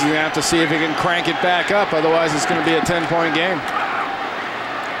defense is going to have to see if he can crank it back up. Otherwise, it's going to be a 10-point game.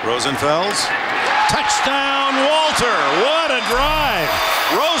 Rosenfels. Touchdown, Walter. What a drive.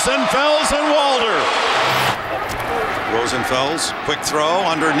 Rosenfels and Walter. Rosenfels, quick throw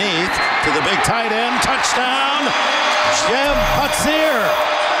underneath to the big tight end. Touchdown, Jeb Putsier.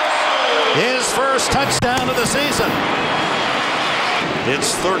 His first touchdown of the season.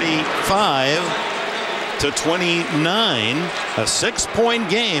 It's 35-29. A 6-point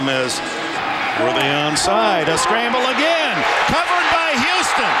game as were they onside. A scramble again. Covered by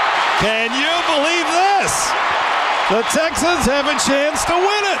Houston. Can you believe this? The Texans have a chance to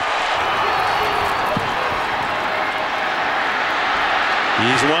win it.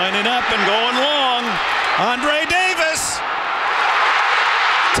 He's winding up and going long. Andre Davis.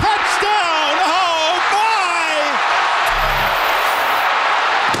 Touchdown! Oh my!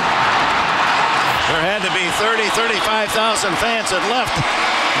 fans had left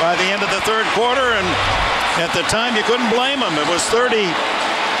by the end of the third quarter, and at the time you couldn't blame them. It was 32-7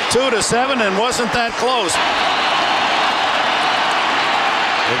 and wasn't that close.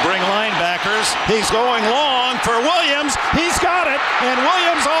 They bring linebackers. He's going long for Williams. He's got it, and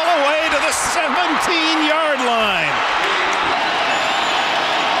Williams all the way to the 17-yard line.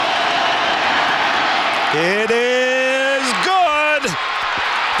 It is good.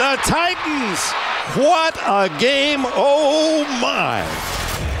 The Titans. What a game. Oh, my.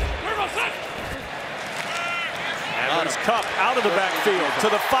 Adams Cup out of the backfield to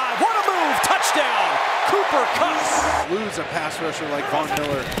the 5. What a move. Touchdown. Cooper Kupp. Lose a pass rusher like Von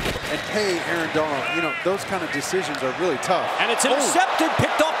Miller and pay Aaron Donald. You know, those kind of decisions are really tough. And it's intercepted,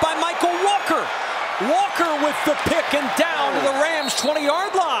 picked off by Michael Walker. Walker with the pick and down to the Rams'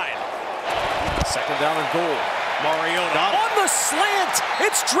 20-yard line. Second down and goal. Mariota on the slant.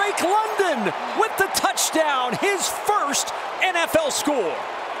 It's Drake London with the touchdown, his first NFL score.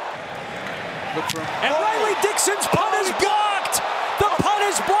 And Riley Dixon's punt is blocked. The punt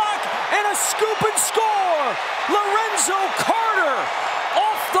is blocked and a scoop and score. Lorenzo Carter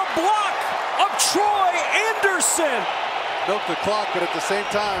off the block of Troy Anderson. Milk the clock, but at the same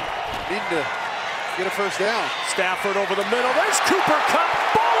time, need to get a first down. Stafford over the middle. There's Cooper Kupp.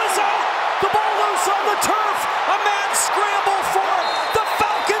 Ball is out. The ball loose on the turf. A mad scramble for it. The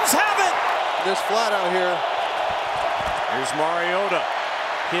Falcons have it. This flat out here. Here's Mariota.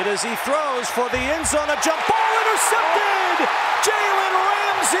 Hit as he throws for the end zone. A jump ball intercepted. Jalen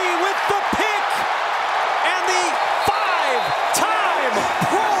Ramsey with the pick. And the 5-time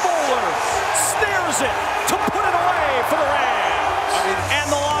Pro Bowler snares it to put it away for the Rams. And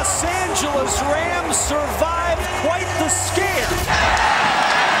the Los Angeles Rams survive quite the scare.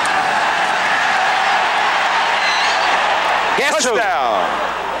 Touchdown.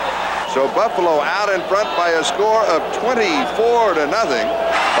 So Buffalo out in front by a score of 24-0.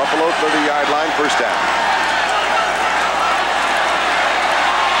 Buffalo 30-yard line, first down.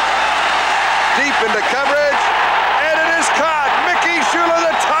 Deep into coverage, and it is caught. Mickey Schuler,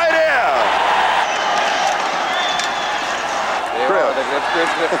 the tight end.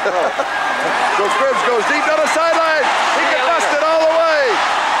 So Cribbs goes deep down the sideline. He can bust it all the way.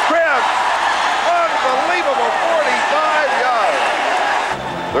 Cribbs, unbelievable 45 yards.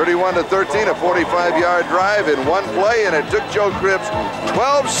 31-13, a 45-yard drive in one play, and it took Joe Cribbs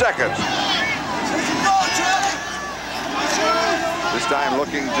 12 seconds. This time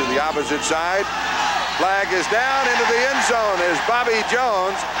looking to the opposite side. Flag is down into the end zone is Bobby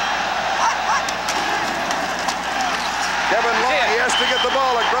Jones. Kevin Long, he has to get the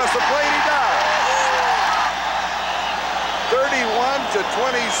ball across the plate. He does.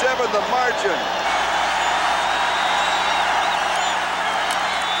 31-27, the margin.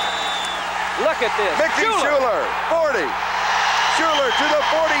 Look at this. Mickey Schuler, 40. Schuler to the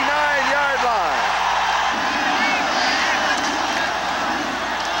 49-yard line.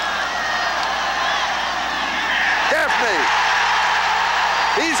 Gaffney.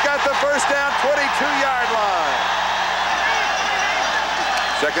 He's got the first down, 22-yard line.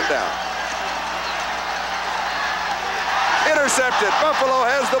 Second down. Intercepted. Buffalo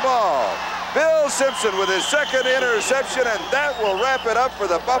has the ball. Bill Simpson with his second interception, and that will wrap it up for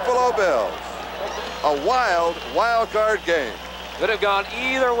the Buffalo Bills. A wild card game. Could have gone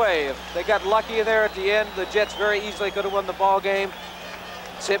either way. If they got lucky there at the end, the Jets very easily could have won the ball game.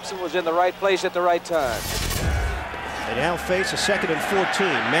 Simpson was in the right place at the right time. They now face a 2nd and 14.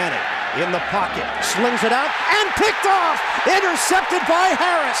 Manning in the pocket, slings it out, and picked off! Intercepted by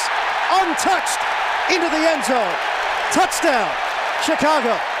Harris. Untouched into the end zone. Touchdown,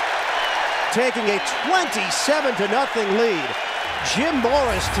 Chicago. Taking a 27-0 lead. Jim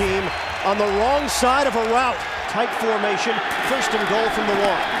Morris' team on the wrong side of a route. Tight formation, 1st and goal from the 1.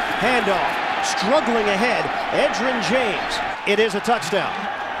 Handoff, struggling ahead, Edgerrin James. It is a touchdown.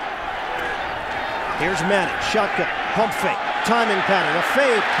 Here's Manning, shotgun, pump fake, timing pattern, a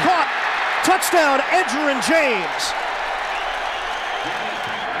fade, caught, touchdown, Edgerrin James.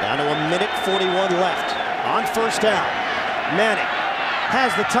 Down to 1:41 left on 1st down. Manning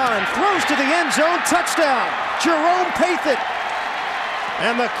has the time, throws to the end zone, touchdown, Jerome Pathan.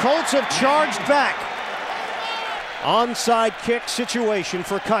 And the Colts have charged back. Onside kick situation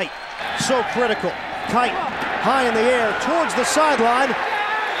for Kite. So critical. Kite high in the air towards the sideline.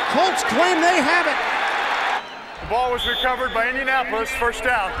 Colts claim they have it. The ball was recovered by Indianapolis, first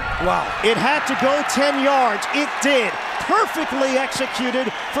down. Wow, it had to go 10 yards. It did. Perfectly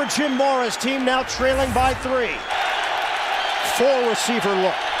executed for Jim Morris' team, now trailing by 3. 4-receiver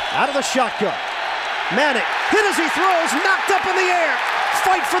look, out of the shotgun. Manning, hit as he throws, knocked up in the air.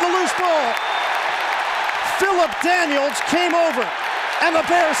 Fight for the loose ball. Phillip Daniels came over, and the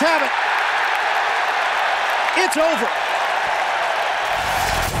Bears have it. It's over.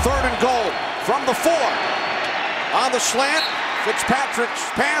 3rd and goal from the 4. On the slant, Fitzpatrick's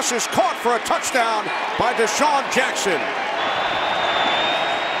pass is caught for a touchdown by Deshaun Jackson.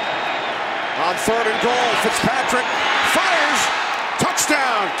 On 3rd and goal, Fitzpatrick fires.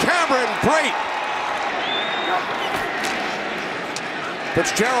 Touchdown, Cameron Brate.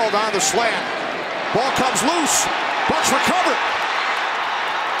 Fitzgerald on the slant. Ball comes loose. Bucks recover.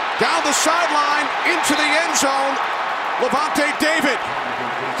 Down the sideline, into the end zone. Levante David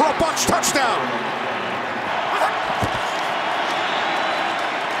for a Bucks touchdown.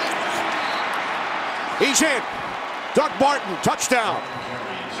 He's in. Doug Martin, touchdown.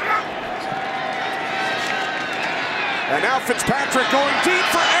 And now Fitzpatrick going deep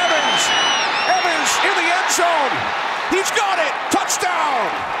for Evans. Evans in the end zone. He's got it. Touchdown.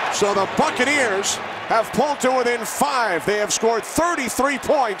 So the Buccaneers have pulled to within 5. They have scored 33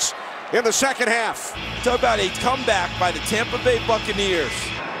 points in the second half. Talk about a comeback by the Tampa Bay Buccaneers.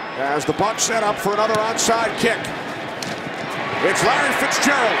 As the Bucs set up for another onside kick. It's Larry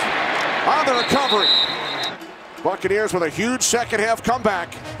Fitzgerald on the recovery. Buccaneers with a huge second half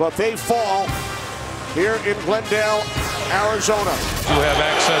comeback, but they fall here in Glendale, Arizona. You have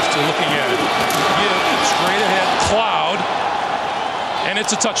access to looking at it. Give straight ahead, cloud, and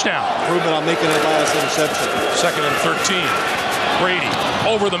it's a touchdown. Improvement on making that last interception. 2nd and 13. Brady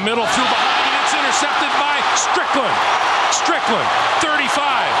over the middle, through behind, and it's intercepted by Strickland. Strickland, 35,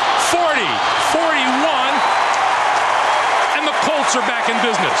 40, 41, and the Colts are back in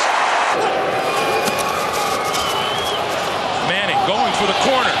business. Manning going for the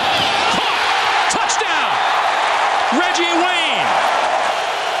corner. Touchdown! Reggie Wayne.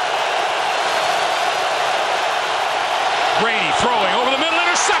 Brady throwing over the middle,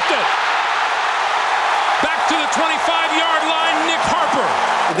 intercepted. Back to the 25-yard line, Nick Harper.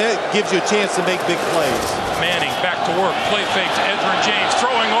 That gives you a chance to make big plays. Manning back to work, play fake to Edgerrin James,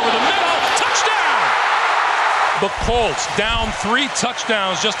 throwing over the middle, touchdown! The Colts down 3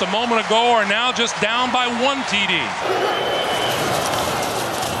 touchdowns just a moment ago are now just down by 1 TD.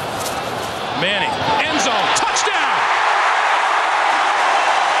 Manning, end zone, touchdown!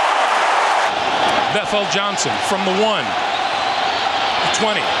 Bethel Johnson from the 1,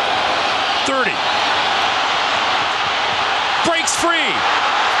 20, 30, breaks free,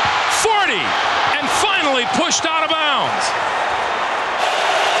 40, and finally pushed out of bounds.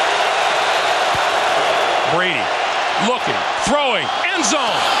 Brady looking, throwing, end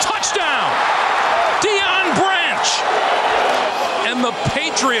zone, touchdown! Deion Branch! And the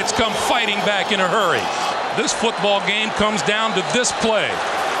Patriots come fighting back in a hurry. This football game comes down to this play.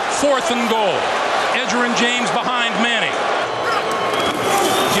 4th and goal. Edgerrin James behind Manning.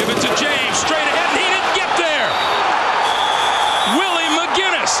 Give it to James, straight ahead, and he didn't get there. Willie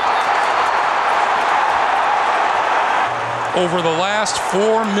McGinnis. Over the last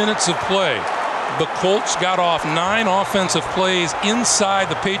 4 minutes of play, the Colts got off 9 offensive plays inside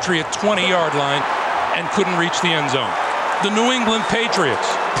the Patriot 20-yard line and couldn't reach the end zone. The New England Patriots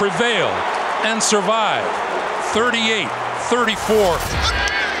prevail and survive 38-34.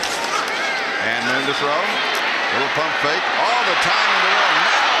 And then to throw. Little pump fake. All the time in the world.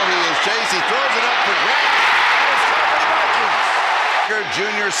 Now he is chased. He throws it up for grabs.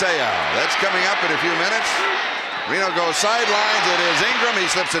 Junior Seau. That's coming up in a few minutes. Reno goes sidelines. It is Ingram. He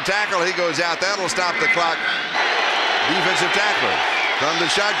slips a tackle. He goes out. That'll stop the clock. Defensive tackler from the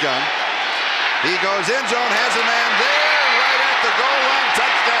shotgun. He goes in zone. Has a man there. The goal line,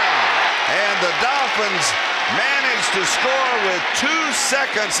 touchdown. And the Dolphins managed to score with 2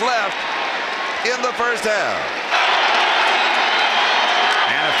 seconds left in the first half.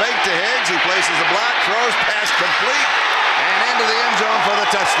 And a fake to Higgs. He places a block, throws, pass complete, and into the end zone for the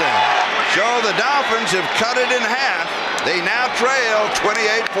touchdown. So the Dolphins have cut it in half. They now trail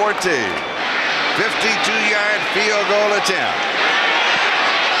 28-14. 52-yard field goal attempt.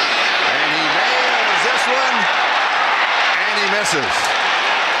 And he nails this one. He misses.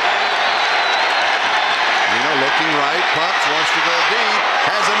 Looking right, pumps, wants to go deep,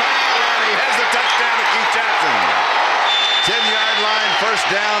 has a man, and he has the touchdown to Keith Jackson. 10-yard line, first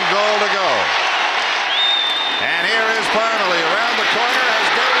down, goal to go. And here is Parmalee around the corner, has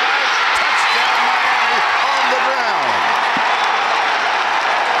daylight, touchdown Miami on the ground.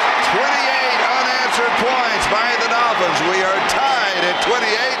 28 unanswered points by the Dolphins. We are tied at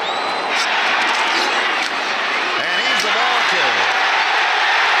 28.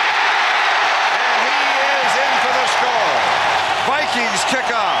 Vikings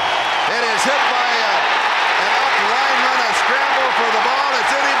kickoff. It is hit by an up lineman, a scramble for the ball.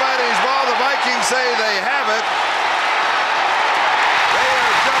 It's anybody's ball. The Vikings say they have it.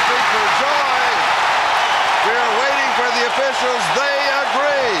 officials, they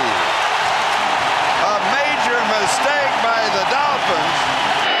agree. A major mistake by the Dolphins.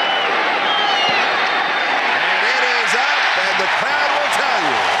 And it is up, and the crowd will tell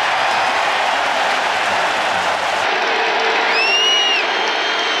you.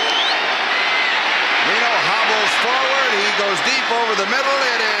 Leno hobbles forward. He goes deep over the middle.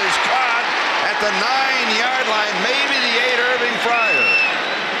 It is caught at the 9-yard line, maybe the 8 Irving Fryer.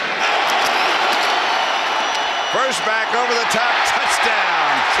 First back over the top, touchdown,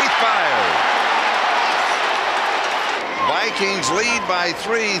 Keith Byers. Vikings lead by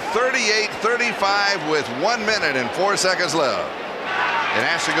 3, 38-35 with 1 minute and 4 seconds left. It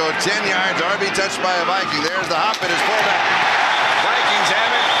has to go 10 yards, RB touched by a Viking. There's the hop, it is fullback. Vikings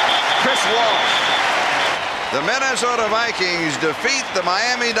have it, Chris Walsh. The Minnesota Vikings defeat the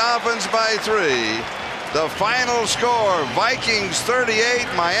Miami Dolphins by 3. The final score, Vikings 38,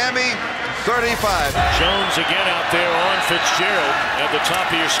 Miami 35. Jones again out there on Fitzgerald at the top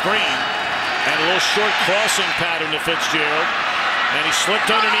of your screen. And a little short crossing pattern to Fitzgerald. And he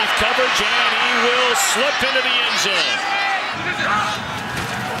slipped underneath coverage, and he will slip into the end zone.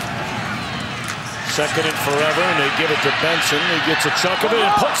 Second and forever, and they give it to Benson. He gets a chunk of it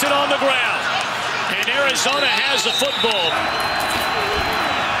and puts it on the ground. And Arizona has the football.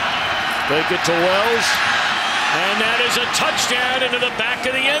 Take it to Wells. And that is a touchdown into the back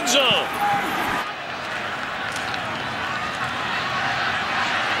of the end zone.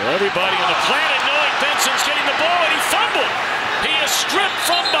 Well, everybody on the planet knowing Benson's getting the ball, and he fumbled. He is stripped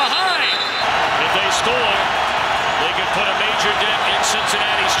from behind. If they score, they could put a major dent in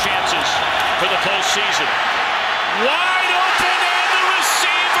Cincinnati's chances for the postseason. Wide open, and the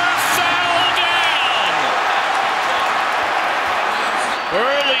receiver fell down.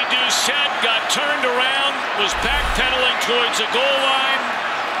 Early Doucette got turned around, was backpedaling towards the goal line,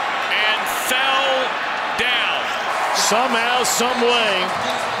 and fell down. Somehow, some way,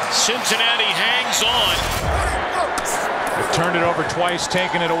 Cincinnati hangs on. They've turned it over twice,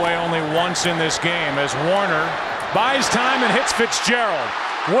 taken it away only once in this game as Warner buys time and hits Fitzgerald.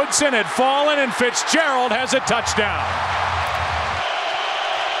 Woodson had fallen, and Fitzgerald has a touchdown.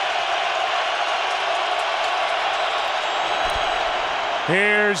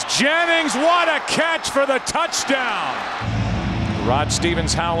 Here's Jennings. What a catch for the touchdown. Rod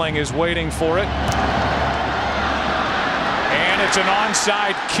Stevens howling is waiting for it. And it's an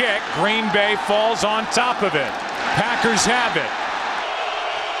onside kick. Green Bay falls on top of it. Packers have it.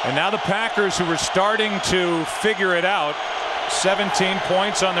 And now the Packers, who were starting to figure it out, 17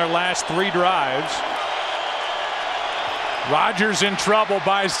 points on their last 3 drives. Rodgers in trouble,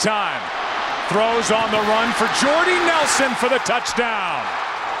 buys time. Throws on the run for Jordy Nelson for the touchdown.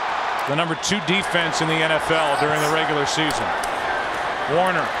 The number 2 defense in the NFL during the regular season.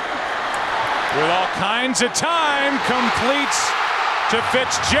 Warner, with all kinds of time, completes to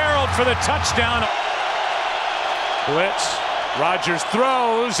Fitzgerald for the touchdown. Blitz. Rodgers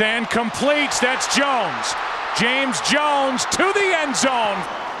throws and completes. That's Jones. James Jones to the end zone.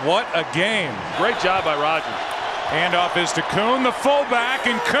 What a game. Great job by Rodgers. Handoff is to Kuhn, the fullback,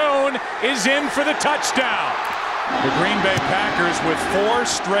 and Kuhn is in for the touchdown. The Green Bay Packers with 4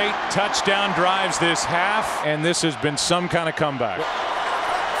 straight touchdown drives this half, and this has been some kind of comeback.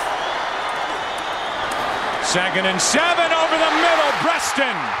 2nd and 7 over the middle.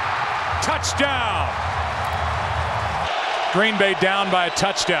 Preston. Touchdown. Green Bay down by a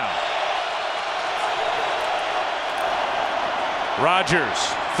touchdown.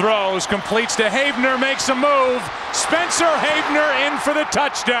 Rodgers throws, completes to Havener, makes a move. Spencer Havener in for the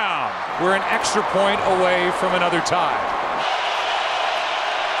touchdown. We're an extra point away from another tie.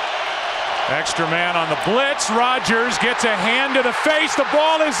 Extra man on the blitz. Rodgers gets a hand to the face. The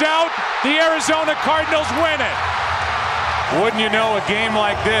ball is out. The Arizona Cardinals win it. Wouldn't you know, a game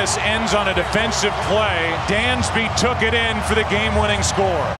like this ends on a defensive play. Dansby took it in for the game-winning score.